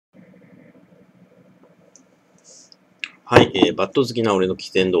はい、バット好きな俺の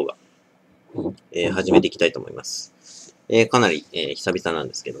喫煙動画、始めていきたいと思います。かなり、久々なん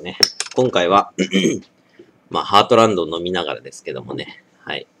ですけどね。今回は、まあ、ハートランドを飲みながらですけどもね。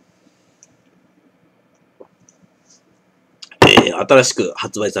はい。新しく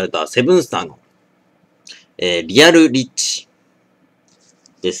発売されたセブンスターの、リアルリッチ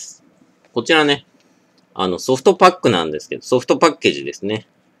です。こちらね、ソフトパックなんですけど、ソフトパッケージですね。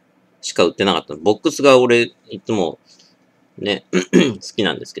しか売ってなかった。ボックスが俺、いつも、ね、好き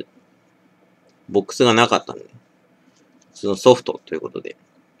なんですけど、ボックスがなかったんで、そのソフトということで、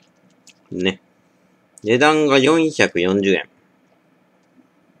ね。値段が440円。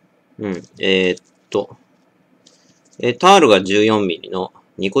うん。タールが 14mm の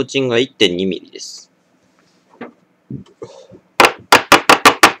ニコチンが 1.2mm です。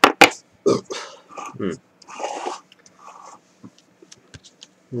うん。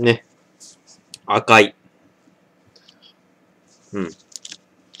ね。赤い。うん。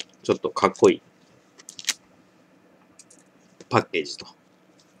ちょっとかっこいいパッケージと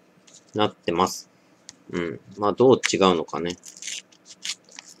なってます。うん。まあ、どう違うのかね。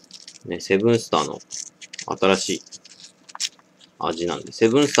ね、セブンスターの新しい味なんで、セ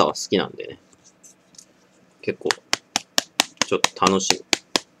ブンスターは好きなんでね。結構、ちょっと楽し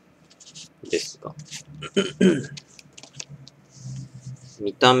みですが。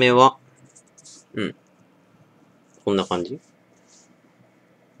見た目は、うん。こんな感じ？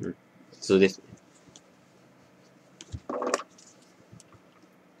うん。普通ですね。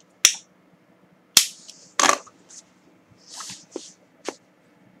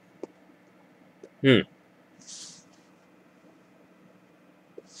うん。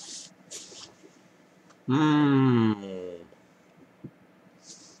ん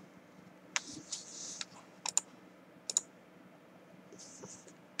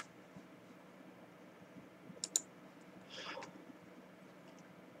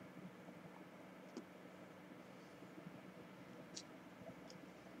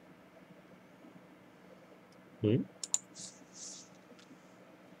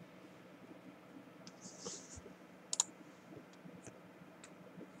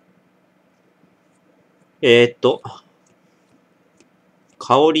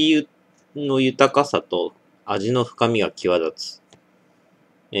香りの豊かさと味の深みが際立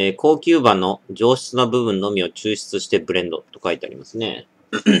つ。高級馬の上質な部分のみを抽出してブレンドと書いてありますね。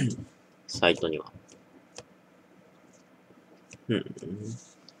サイトには。うん。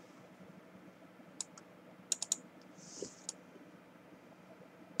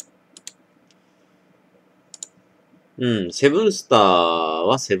うん、セブンスター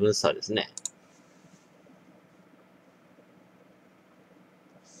はセブンスターですね。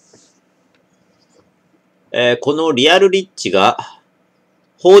このリアルリッチが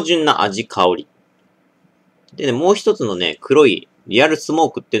芳醇な味香り。でね、もう一つのね、黒いリアルスモ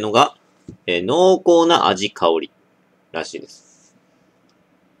ークっていうのが、濃厚な味香りらしいです。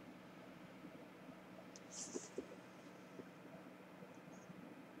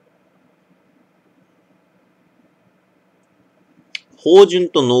芳醇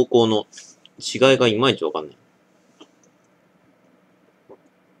と濃厚の違いがいまいちわかんない。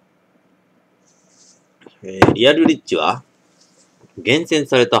リアルリッチは、厳選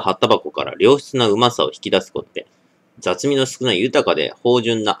された葉タバコから良質なうまさを引き出すことで、雑味の少ない豊かで芳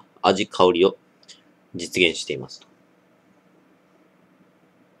醇な味香りを実現しています。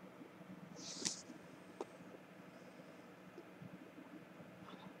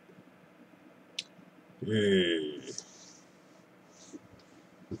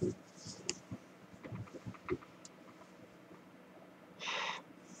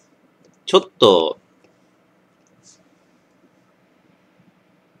ちょっと、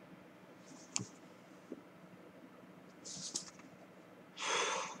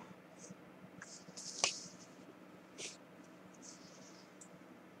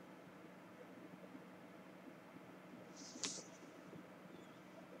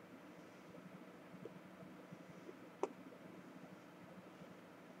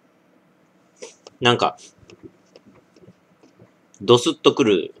なんか、ドスッとく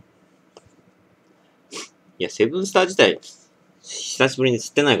る。いや、セブンスター自体、久しぶりに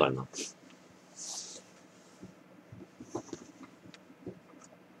吸ってないからな。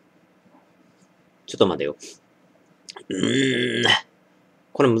ちょっと待てよ。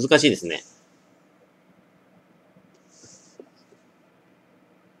これ難しいですね。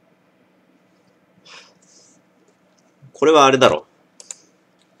これはあれだろう。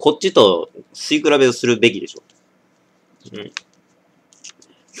こっちと吸い比べをするべきでしょ。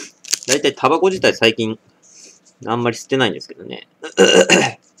だいたいタバコ自体最近、あんまり吸ってないんですけどね。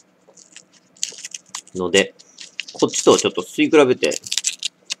ので、こっちとちょっと吸い比べて、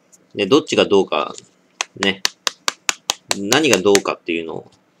ね、どっちがどうか、ね、何がどうかっていうの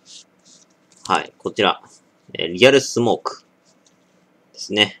を、はい、こちら、リアルスモークで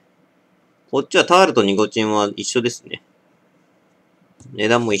すね。こっちはタールとニコチンは一緒ですね。値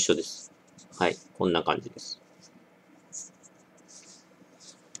段も一緒です。はい、こんな感じです。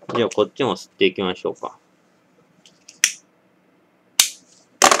じゃあこっちも吸っていきましょうか。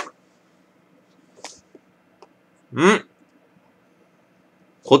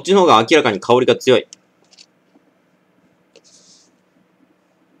こっちの方が明らかに香りが強い。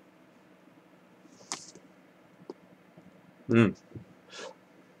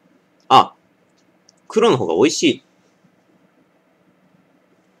あ、黒の方が美味しい。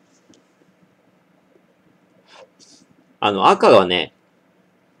赤はね、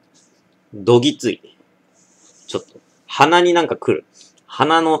どぎつい。ちょっと、鼻になんか来る。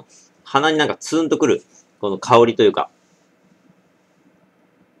鼻になんかツーンと来る。この香りというか。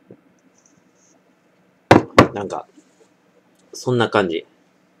なんか、そんな感じ。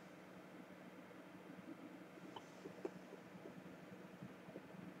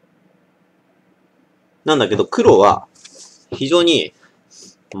なんだけど、黒は、非常に、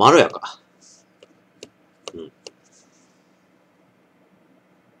まろやか。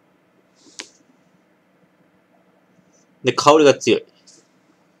で、香りが強い。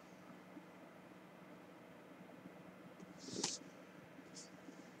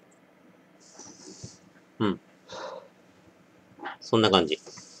そんな感じ。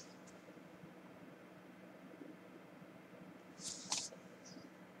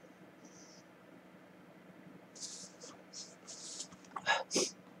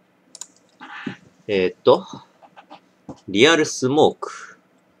リアルスモーク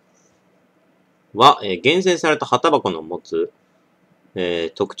は、厳選された葉タバコの持つ、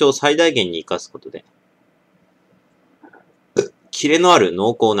特徴を最大限に活かすことで、キレのある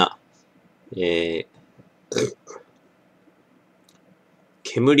濃厚な、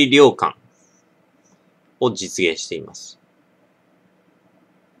煙量感を実現しています。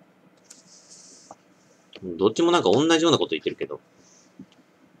どっちもなんか同じようなこと言ってるけど。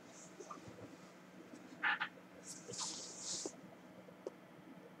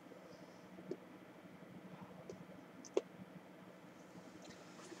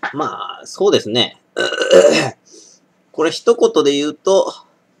まあ、そうですね。これ一言で言うと、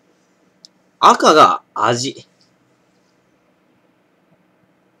赤が味。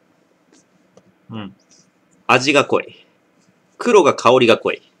味が濃い。黒が香りが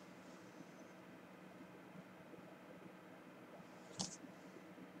濃い。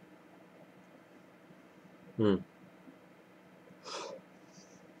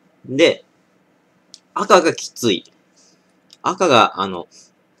で、赤がきつい。赤が、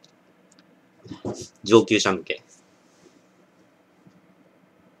上級者向け。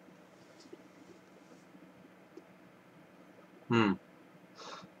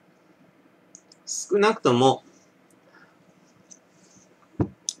少なくとも、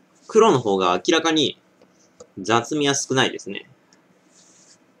黒の方が明らかに雑味は少ないですね。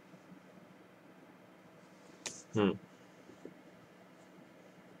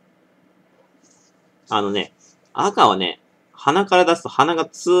赤はね、鼻から出すと鼻が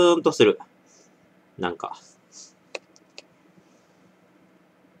ツーンとする。なんか。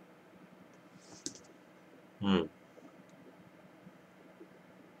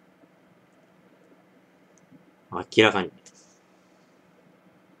明らかに。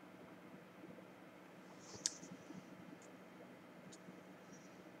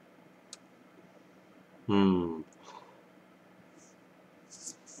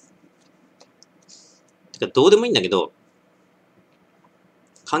てか、どうでもいいんだけど、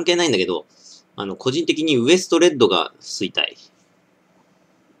関係ないんだけど、個人的にウエストレッドが吸いたい。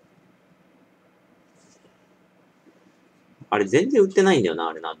あれ全然売ってないんだよな、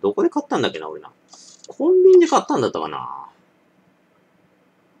あれな。どこで買ったんだっけな、俺な。コンビニで買ったんだったかな。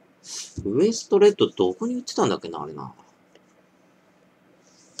ウエストレッドどこに売ってたんだっけな、あれな。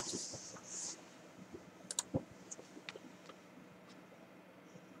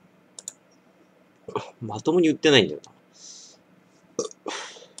まともに売ってないんだよな。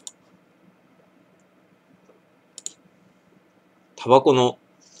タバコの、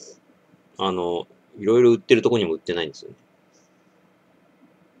いろいろ売ってるとこにも売ってないんですよね。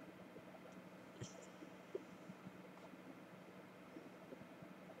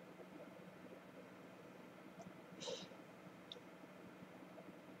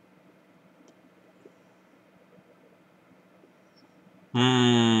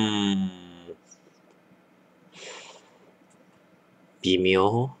微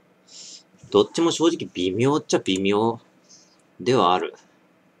妙。どっちも正直微妙っちゃ微妙ではある。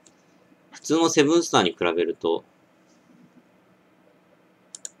普通のセブンスターに比べると、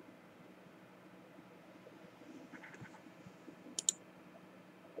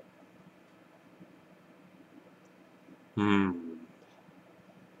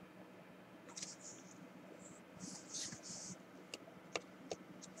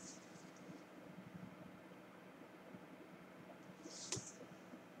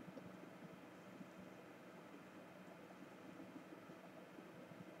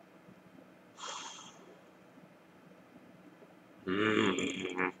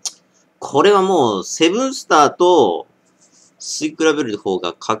これはもう、セブンスターと吸い比べる方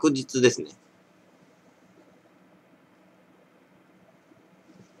が確実ですね。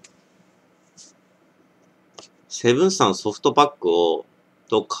セブンスターのソフトパック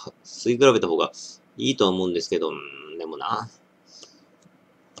と吸い比べた方がいいとは思うんですけど、でもな。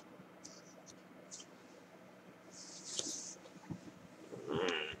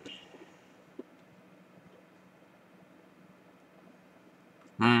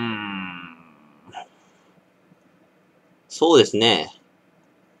そうですね。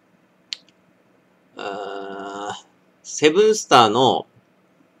セブンスターの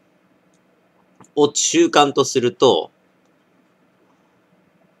を中間とすると、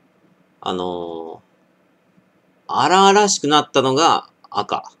荒々しくなったのが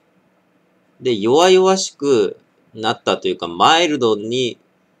赤。で、弱々しくなったというか、マイルドに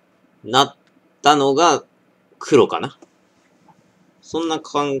なったのが黒かな。そんな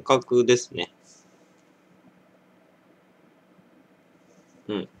感覚ですね。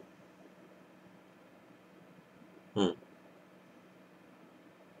うん。うん。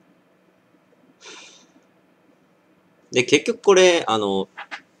で、結局これ、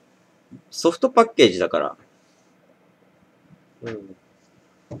ソフトパッケージだから、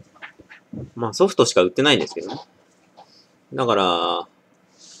まあソフトしか売ってないんですけどね。だから、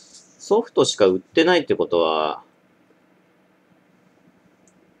ソフトしか売ってないってことは、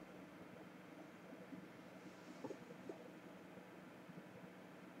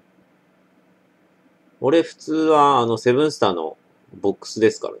俺普通はセブンスターのボックスで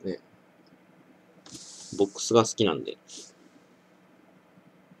すからね。ボックスが好きなんで。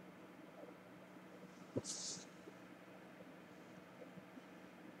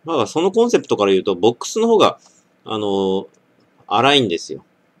まあそのコンセプトから言うと、ボックスの方が、荒いんですよ。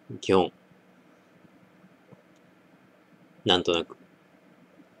基本。なんとなく。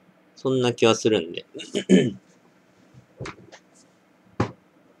そんな気はするんで。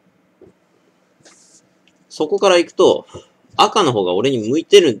そこから行くと、赤の方が俺に向い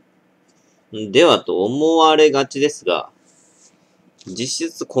てるんではと思われがちですが、実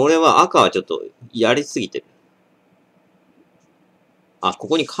質これは赤はちょっとやりすぎてる。あ、こ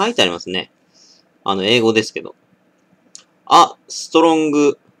こに書いてありますね。英語ですけど。ストロン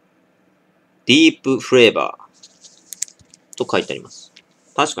グ、ディープフレーバーと書いてあります。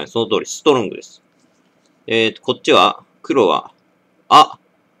確かにその通り、ストロングです。こっちは、黒は、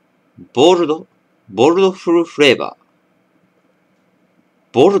ボルドフルフレーバー。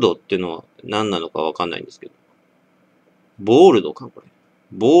ボルドっていうのは何なのかわかんないんですけど。ボールドかこれ。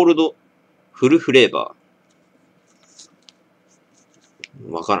ボールドフルフレーバ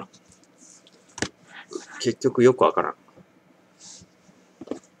ー。わからん。結局よくわからん。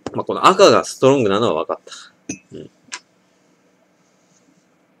まあ、この赤がストロングなのはわかった。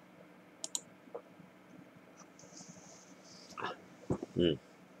うん。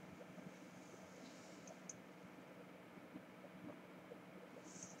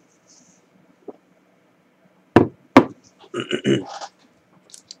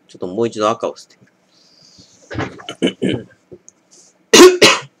ちょっともう一度赤を捨てる。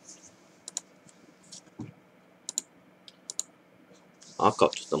赤を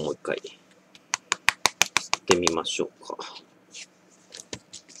ちょっともう一回捨てみましょうか。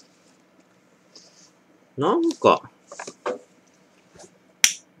なんか、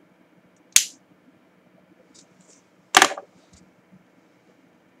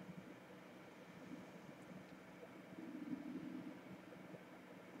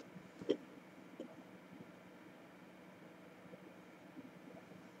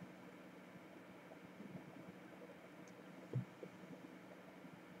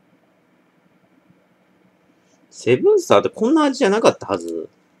セブンスターってこんな味じゃなかったはず。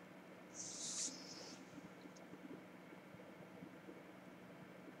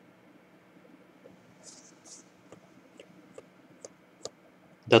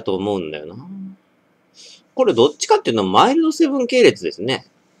だと思うんだよな。これどっちかっていうとマイルドセブン系列ですね。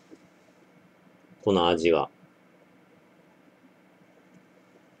この味は。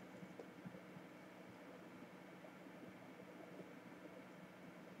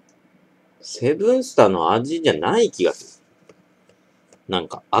セブンスターの味じゃない気がする。なん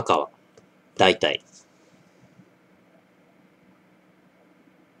か赤は。大体。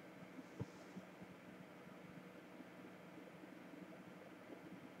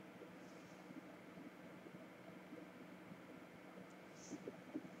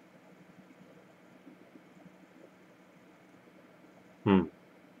うん。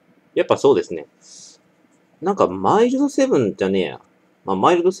やっぱそうですね。なんかマイルドセブンじゃねえや。まあ、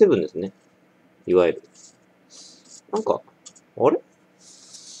マイルドセブンですね。いわゆる。なんか、あれ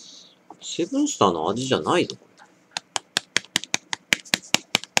セブンスターの味じゃないぞ。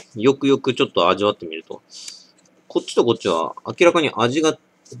よくよくちょっと味わってみると。こっちとこっちは明らかに味が、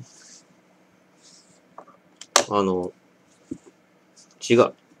違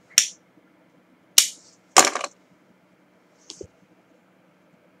う。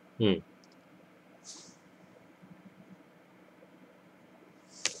うん。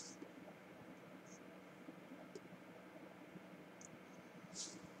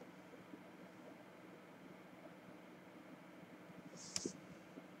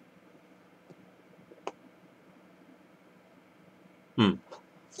うん。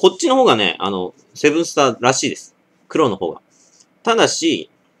こっちの方がね、セブンスターらしいです。黒の方が。ただし、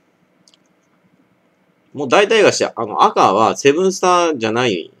もう大体が赤はセブンスターじゃな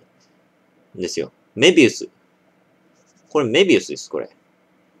いんですよ。メビウス。これメビウスです、これ。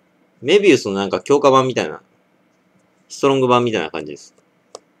メビウスのなんか強化版みたいな、ストロング版みたいな感じです。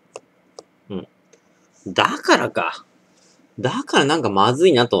うん。だからか。だからなんかまず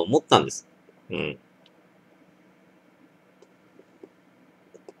いなと思ったんです。うん。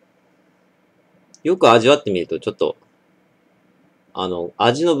よく味わってみると、ちょっと、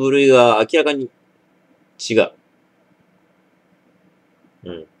味の部類が明らかに違う。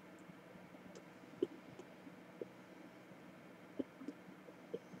うん。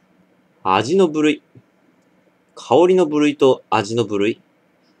味の部類。香りの部類と味の部類。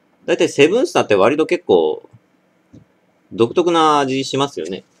だいたいセブンスターって割と結構、独特な味しますよ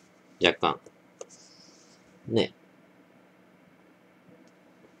ね。若干。ね。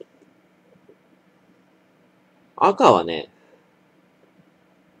赤はね、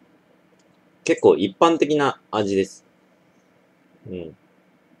結構一般的な味です。うん。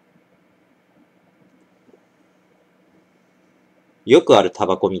よくあるタ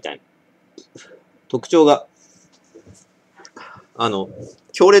バコみたいな。特徴が、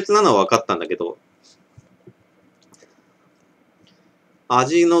強烈なのは分かったんだけど、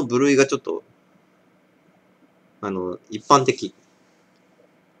味の部類がちょっと、一般的。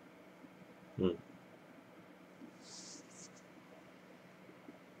うん。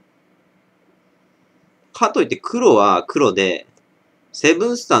かといって黒は黒で、セ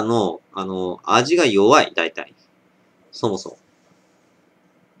ブンスターの、味が弱い、大体。そもそも。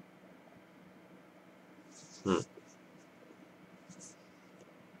うん。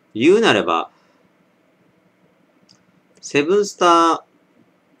言うなれば、セブンスター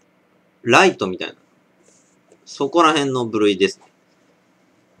ライトみたいな。そこら辺の部類ですね。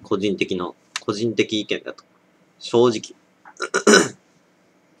個人的意見だと。正直。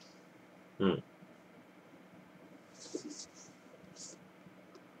うん。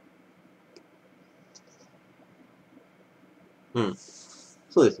うん。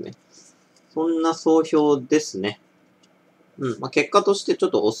そうですね。そんな総評ですね。うん。まあ、結果としてちょ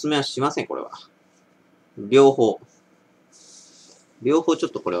っとお勧めはしません、これは。両方。両方ちょ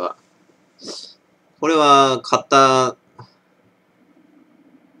っとこれは買った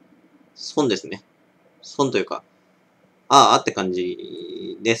損ですね。損というか、ああって感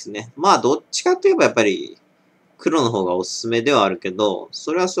じですね。まあ、どっちかといえばやっぱり黒の方がおすすめではあるけど、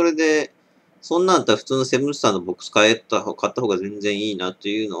それはそれで、そんなんだったら普通のセブンスターのボックス買った方が全然いいなと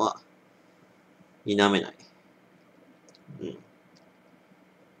いうのは、否めない。うん。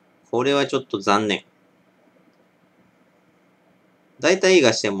これはちょっと残念。大体いい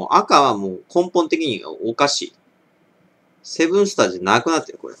がしても赤はもう根本的におかしい。セブンスターじゃなくなっ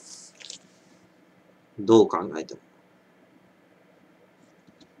てる、これ。どう考えても。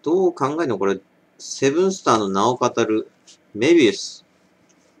どう考えてもこれ、セブンスターの名を語るメビウス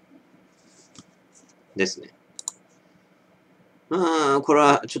ですね。これ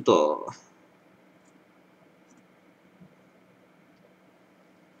はちょっと、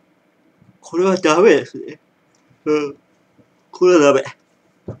これはダメですね。うん。これはダメ。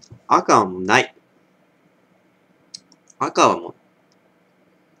赤はもうない。赤はも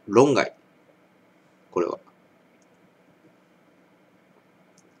う、論外。これは。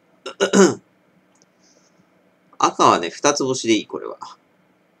赤はね、二つ星でいい、これは。あ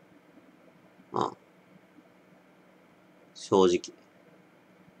あ正直。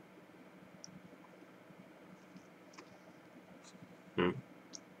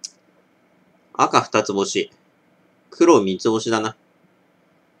赤二つ星。黒三つ星だな。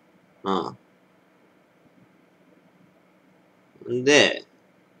で、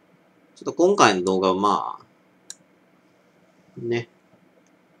ちょっと今回の動画はまあ、ね。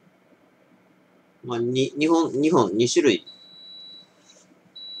まあ、2種類、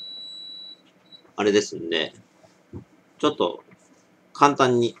あれですんで、ちょっと、簡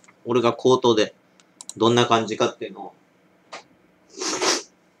単に、俺が口頭で、どんな感じかっていうのを、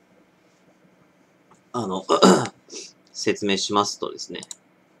説明しますとですね。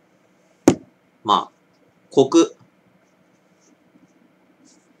まあ、コク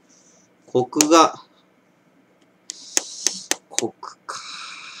が、コクか。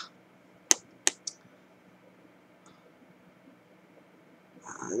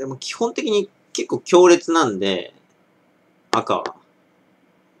でも基本的に結構強烈なんで、赤は。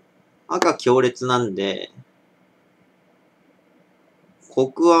赤強烈なんで、コ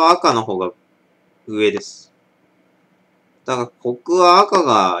クは赤の方が上です。だからコクは赤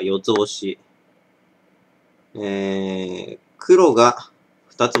が4つ星。黒が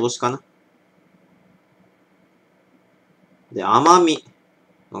2つ星かな。で、甘み。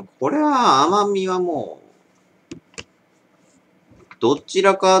これは甘みはもう、どち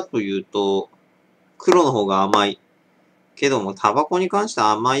らかというと、黒の方が甘い。けども、タバコに関して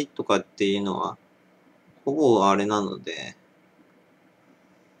甘いとかっていうのは、ほぼあれなので、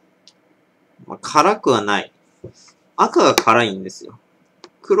まあ、辛くはない。赤が辛いんですよ。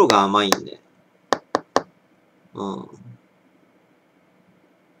黒が甘いんで。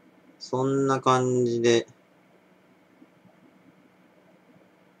そんな感じで。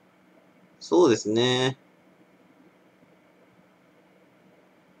そうですね。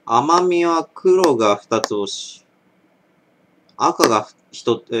甘みは黒が2つ星。赤が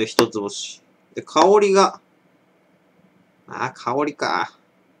1つ星。で、香りが、香りか。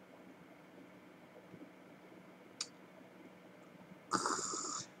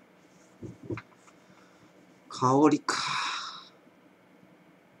香りか。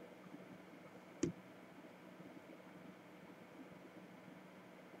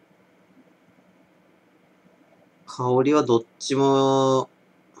香りはどっちも、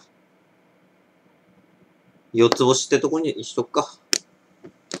4つ星ってとこにしとくか。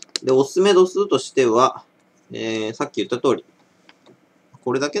で、おすすめ度数としては、さっき言った通り、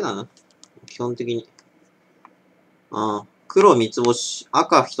これだけだな。基本的に。黒3つ星、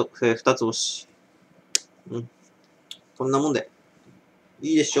赤2つ星。こんなもんで、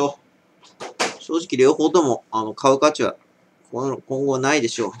いいでしょう。正直両方とも、買う価値は、今後ないで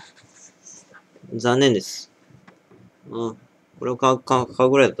しょう。残念です。これを買う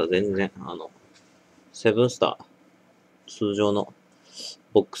ぐらいだったら全然、セブンスター、通常の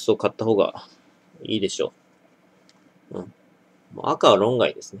ボックスを買った方がいいでしょう。もう赤は論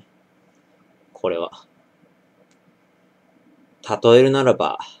外ですね。これは。例えるなら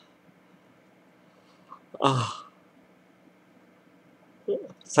ば、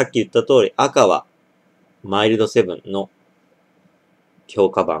さっき言った通り、赤はマイルドセブンの強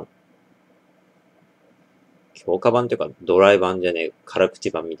化版。強化版っていうか、ドライ版じゃねえ、辛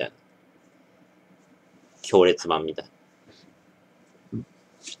口版みたいな。強烈版みたいな。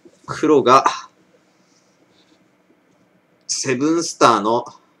黒が、セブンスターの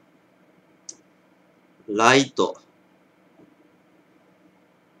ライト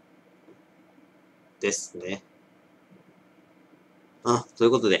ですね。とい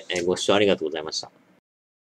うことで、ご視聴ありがとうございました。